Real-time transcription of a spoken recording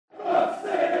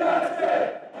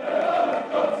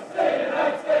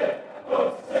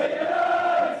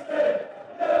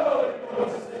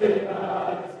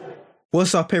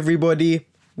What's up, everybody?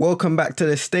 Welcome back to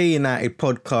the Stay United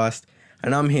podcast,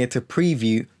 and I'm here to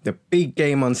preview the big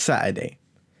game on Saturday,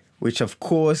 which of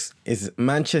course is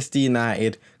Manchester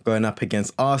United going up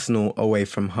against Arsenal away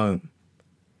from home.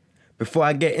 Before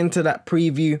I get into that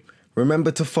preview,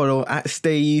 remember to follow at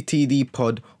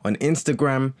StayUTD on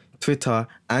Instagram, Twitter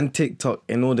and TikTok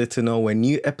in order to know when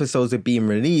new episodes are being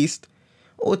released,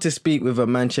 or to speak with a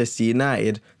Manchester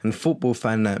United and football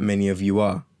fan that many of you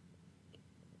are.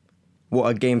 What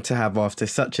a game to have after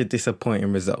such a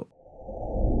disappointing result.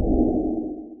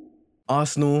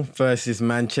 Arsenal versus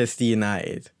Manchester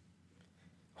United.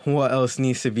 What else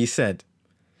needs to be said?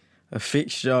 A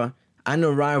fixture and a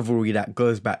rivalry that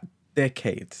goes back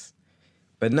decades,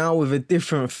 but now with a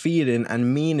different feeling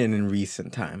and meaning in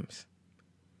recent times.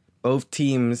 Both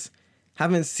teams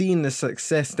haven't seen the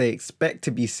success they expect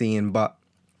to be seeing, but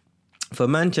for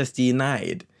Manchester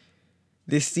United,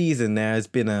 this season there has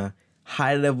been a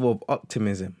high level of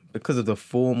optimism because of the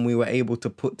form we were able to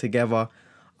put together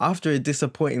after a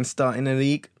disappointing start in the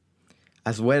league,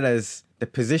 as well as the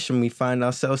position we find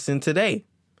ourselves in today.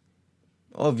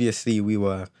 Obviously, we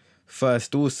were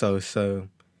first also, so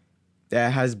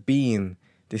there has been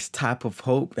this type of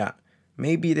hope that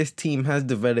maybe this team has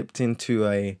developed into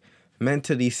a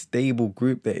mentally stable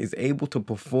group that is able to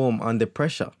perform under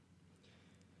pressure.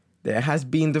 There has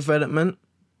been development,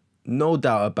 no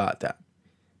doubt about that.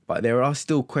 But there are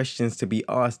still questions to be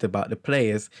asked about the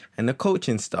players and the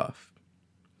coaching staff.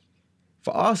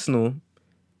 For Arsenal,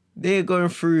 they're going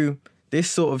through this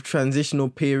sort of transitional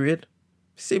period,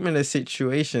 similar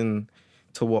situation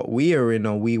to what we are in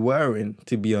or we were in,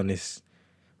 to be honest,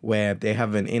 where they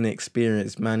have an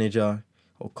inexperienced manager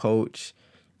or coach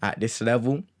at this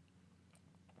level.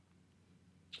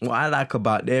 What I like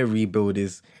about their rebuild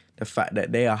is the fact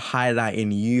that they are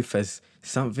highlighting youth as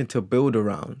something to build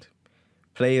around.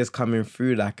 Players coming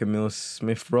through like Emile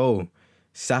Smith-Rowe,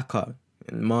 Saka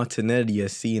and Martinelli are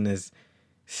seen as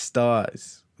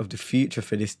stars of the future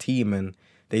for this team, and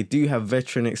they do have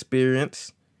veteran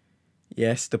experience.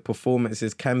 Yes, the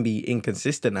performances can be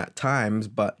inconsistent at times,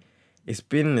 but it's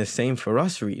been the same for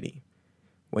us really.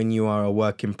 When you are a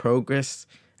work in progress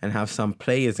and have some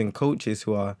players and coaches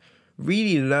who are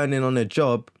really learning on the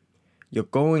job, you're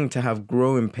going to have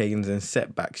growing pains and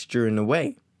setbacks during the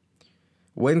way.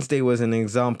 Wednesday was an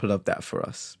example of that for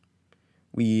us.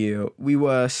 We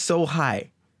were so high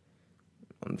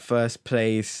on first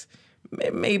place,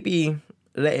 maybe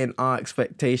letting our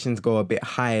expectations go a bit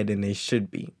higher than they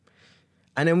should be.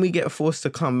 And then we get forced to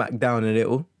come back down a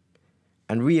little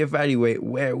and reevaluate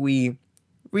where we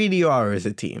really are as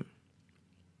a team.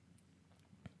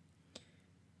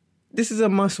 This is a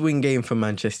must-win game for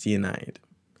Manchester United.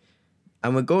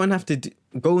 And we're going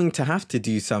to have to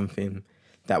do something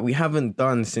that we haven't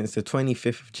done since the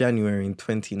 25th of January in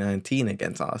 2019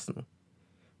 against Arsenal,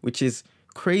 which is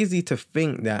crazy to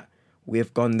think that we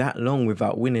have gone that long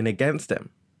without winning against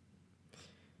them.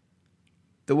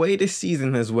 The way this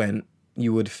season has went,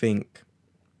 you would think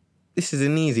this is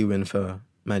an easy win for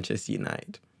Manchester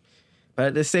United. But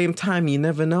at the same time, you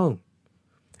never know.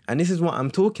 And this is what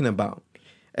I'm talking about.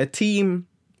 A team,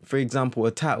 for example,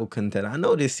 a title contender. I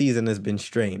know this season has been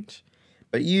strange,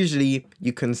 but usually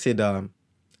you consider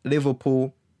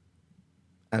Liverpool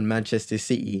and Manchester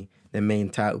City the main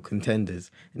title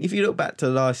contenders. And if you look back to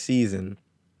last season,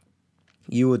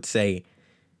 you would say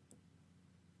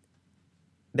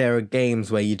there are games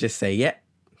where you just say, yeah,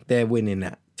 they're winning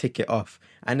that, tick it off.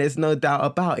 And there's no doubt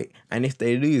about it. And if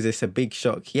they lose, it's a big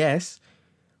shock, yes.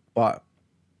 But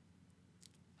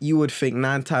you would think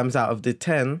 9 times out of the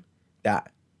 10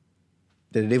 that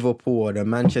the Liverpool or the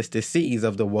Manchester Cities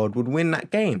of the world would win that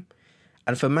game.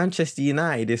 And for Manchester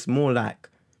United, it's more like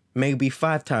maybe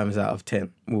 5 times out of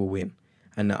 10 will win.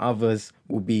 And the others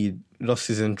will be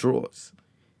losses and draws.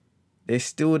 There's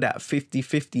still that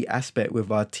 50-50 aspect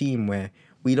with our team where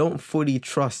we don't fully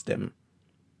trust them.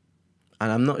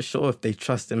 And I'm not sure if they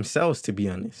trust themselves, to be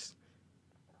honest.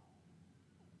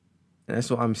 And that's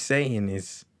what I'm saying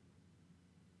is,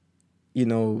 you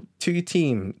know,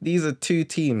 these are two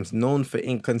teams known for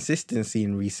inconsistency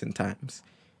in recent times.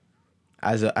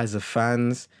 As a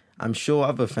fans, I'm sure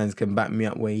other fans can back me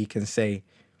up where you can say,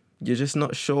 you're just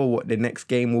not sure what the next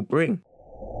game will bring.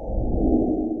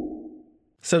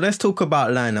 So let's talk about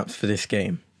lineups for this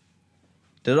game.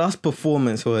 The last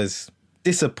performance was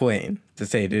disappointing, to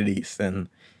say the least, and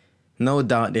no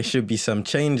doubt there should be some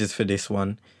changes for this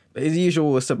one. But as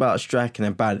usual, it's about striking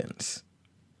a balance.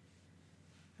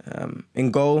 In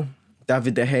goal,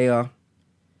 David De Gea.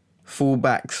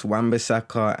 Fullbacks,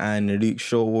 Wan-Bissaka and Luke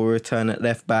Shaw will return at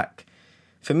left back.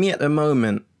 For me at the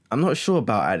moment, I'm not sure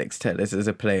about Alex Telles as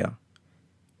a player.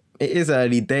 it is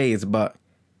early days, but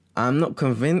I'm not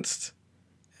convinced.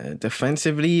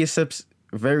 Defensively, he's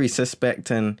very suspect,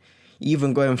 and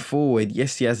even going forward,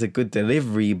 yes, he has a good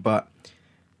delivery, but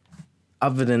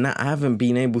other than that, I haven't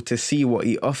been able to see what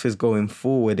he offers going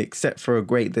forward except for a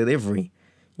great delivery.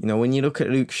 You know, when you look at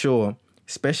Luke Shaw,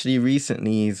 especially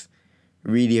recently, he's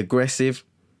really aggressive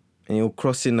and he'll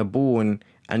cross in the ball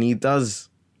and he does,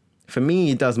 for me,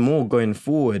 he does more going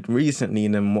forward recently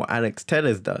than what Alex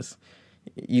Telles does.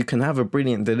 You can have a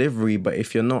brilliant delivery, but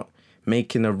if you're not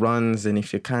making the runs and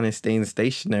if you're kind of staying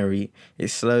stationary, it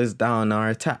slows down our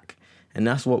attack. And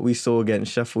that's what we saw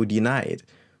against Sheffield United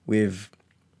with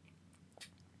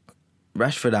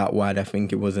Rashford out wide, I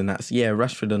think it was.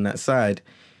 Rashford on that side.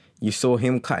 You saw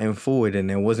him cutting forward and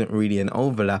there wasn't really an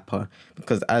overlapper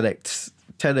because Alex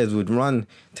Telles would run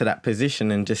to that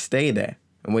position and just stay there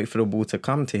and wait for the ball to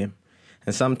come to him.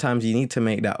 And sometimes you need to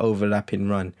make that overlapping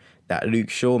run that Luke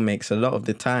Shaw makes a lot of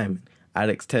the time.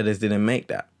 Alex Telles didn't make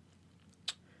that.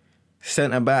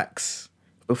 Centre-backs.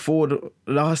 Before the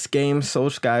last game,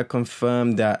 Solskjaer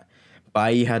confirmed that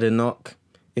Bailly had a knock.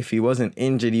 If he wasn't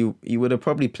injured, he would have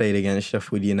probably played against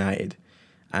Sheffield United.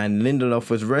 And Lindelof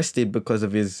was rested because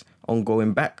of his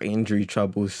ongoing back injury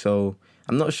troubles. So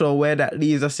I'm not sure where that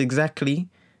leaves us exactly.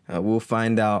 We'll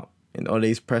find out in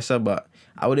Ole's presser. But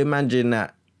I would imagine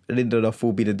that Lindelof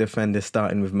will be the defender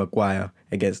starting with Maguire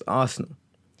against Arsenal.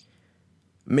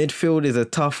 Midfield is a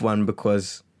tough one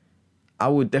because I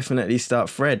would definitely start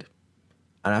Fred.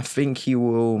 And I think he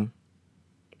will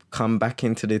come back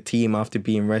into the team after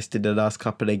being rested the last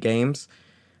couple of games.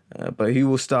 But who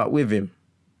will start with him?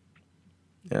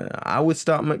 I would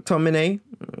start McTominay.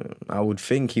 I would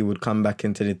think he would come back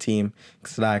into the team.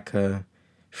 Because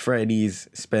Freddie's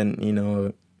spent,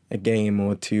 a game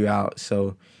or two out.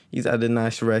 So he's had a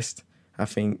nice rest. I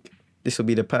think this will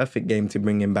be the perfect game to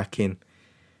bring him back in.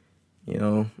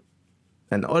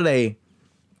 And Ole,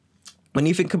 when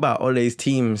you think about Ole's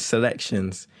team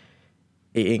selections,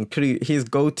 it includes his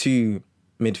go-to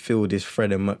midfield is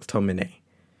Fred and McTominay.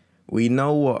 We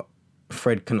know what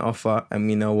Fred can offer and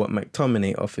we know what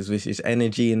McTominay offers, which is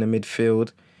energy in the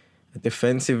midfield.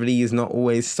 Defensively, he's not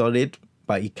always solid,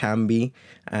 but he can be.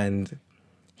 And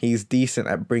he's decent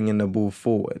at bringing the ball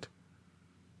forward.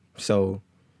 So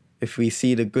if we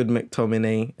see the good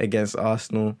McTominay against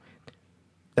Arsenal,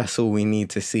 that's all we need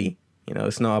to see.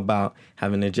 It's not about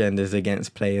having agendas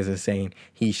against players and saying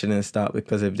he shouldn't start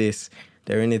because of this.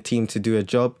 They're in a team to do a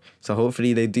job. So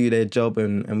hopefully they do their job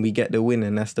and we get the win.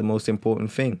 And that's the most important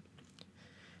thing.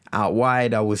 Out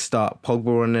wide, I would start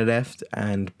Pogba on the left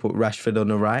and put Rashford on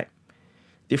the right.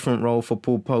 Different role for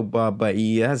Paul Pogba, but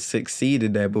he has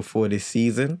succeeded there before this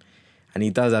season. And he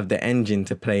does have the engine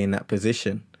to play in that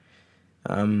position.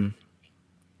 To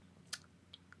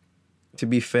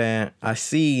be fair, I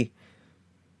see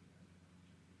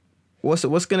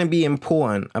what's going to be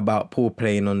important about Paul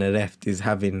playing on the left is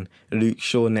having Luke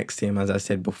Shaw next to him, as I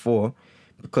said before,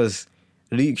 because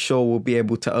Luke Shaw will be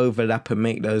able to overlap and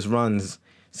make those runs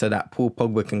so that Paul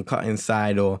Pogba can cut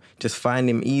inside or just find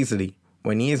him easily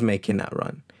when he is making that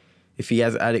run. If he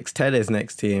has Alex Telles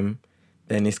next to him,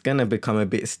 then it's going to become a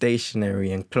bit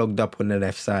stationary and clogged up on the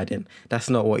left side, and that's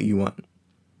not what you want.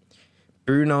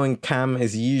 Bruno and Cam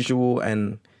as usual,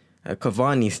 and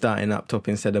Cavani starting up top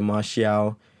instead of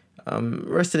Martial.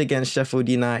 Rested against Sheffield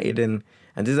United and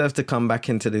deserves to come back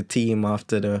into the team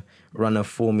after the run of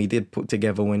form he did put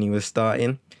together when he was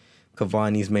starting.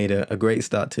 Cavani's made a great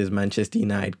start to his Manchester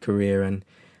United career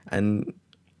and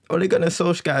Ole Gunnar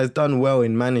Solskjaer has done well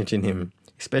in managing him,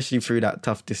 especially through that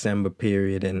tough December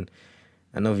period and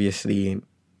obviously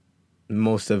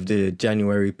most of the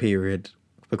January period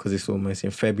because it's almost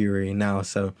in February now.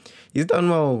 So he's done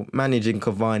well managing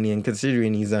Cavani, and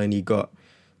considering he's only got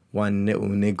one little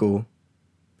niggle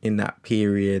in that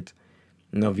period,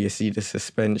 and obviously the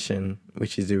suspension,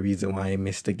 which is the reason why he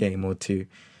missed a game or two.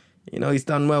 He's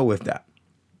done well with that.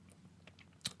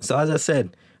 So as I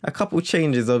said, a couple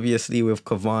changes obviously with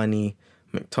Cavani,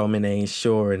 McTominay,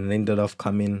 Shaw and Lindelof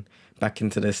coming back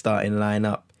into the starting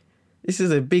lineup. This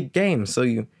is a big game, so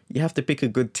you have to pick a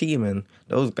good team and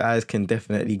those guys can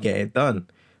definitely get it done.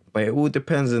 But it all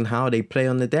depends on how they play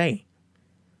on the day.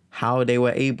 How they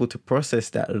were able to process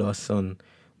that loss on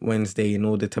Wednesday in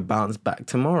order to bounce back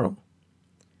tomorrow.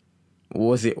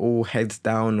 Was it all heads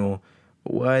down, or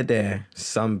were there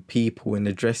some people in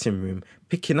the dressing room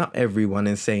picking up everyone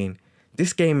and saying,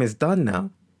 this game is done now.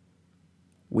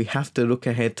 We have to look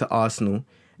ahead to Arsenal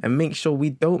and make sure we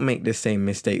don't make the same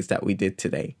mistakes that we did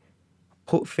today.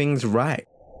 Put things right.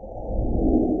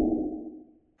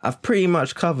 I've pretty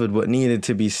much covered what needed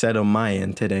to be said on my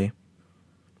end today.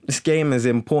 This game is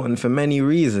important for many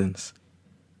reasons.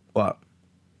 But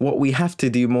what we have to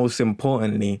do most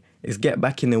importantly is get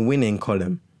back in the winning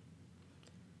column.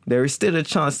 There is still a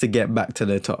chance to get back to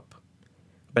the top,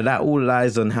 but that all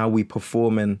lies on how we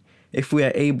perform and if we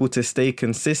are able to stay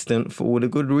consistent for all the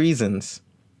good reasons.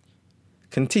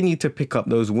 Continue to pick up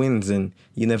those wins and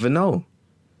you never know.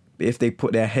 But if they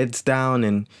put their heads down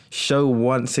and show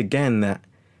once again that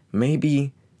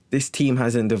maybe this team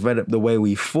hasn't developed the way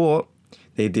we thought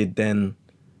they did, then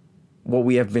what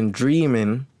we have been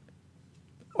dreaming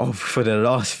of for the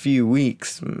last few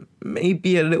weeks may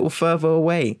be a little further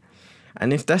away.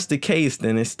 And if that's the case,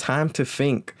 then it's time to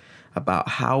think about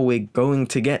how we're going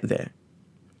to get there.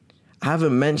 I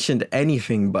haven't mentioned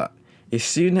anything, but it's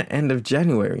soon the end of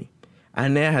January,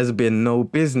 and there has been no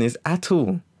business at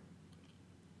all.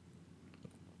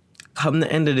 Come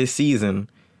the end of the season,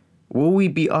 will we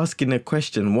be asking the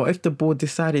question, what if the board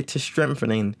decided to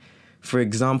strengthen and, for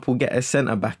example, get a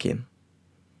centre-back in?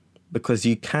 Because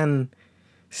you can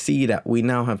see that we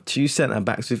now have 2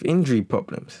 centre-backs with injury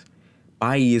problems.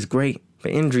 Bailly is great,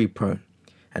 but injury prone.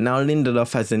 And now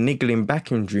Lindelof has a niggling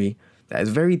back injury that is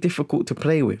very difficult to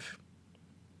play with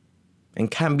and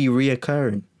can be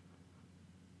reoccurring.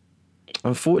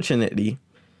 Unfortunately,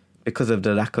 because of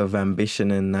the lack of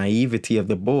ambition and naivety of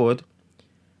the board,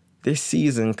 this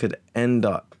season could end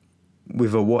up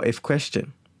with a what-if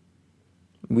question.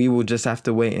 We will just have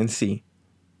to wait and see.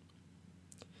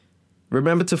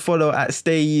 Remember to follow at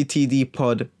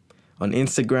StayUTDPod on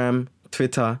Instagram,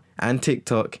 Twitter, and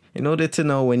TikTok in order to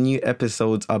know when new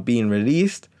episodes are being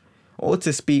released or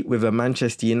to speak with a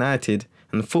Manchester United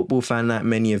and football fan like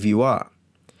many of you are.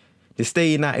 The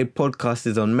Stay United podcast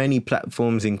is on many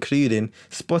platforms including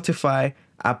Spotify,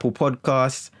 Apple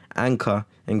Podcasts, Anchor,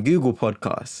 and Google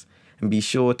Podcasts. And be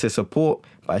sure to support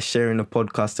by sharing the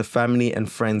podcast to family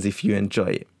and friends if you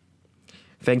enjoy it.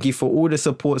 Thank you for all the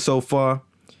support so far.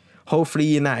 Hopefully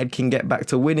United can get back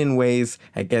to winning ways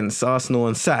against Arsenal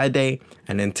on Saturday.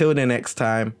 And until the next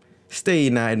time, stay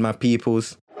united, my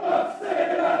peoples.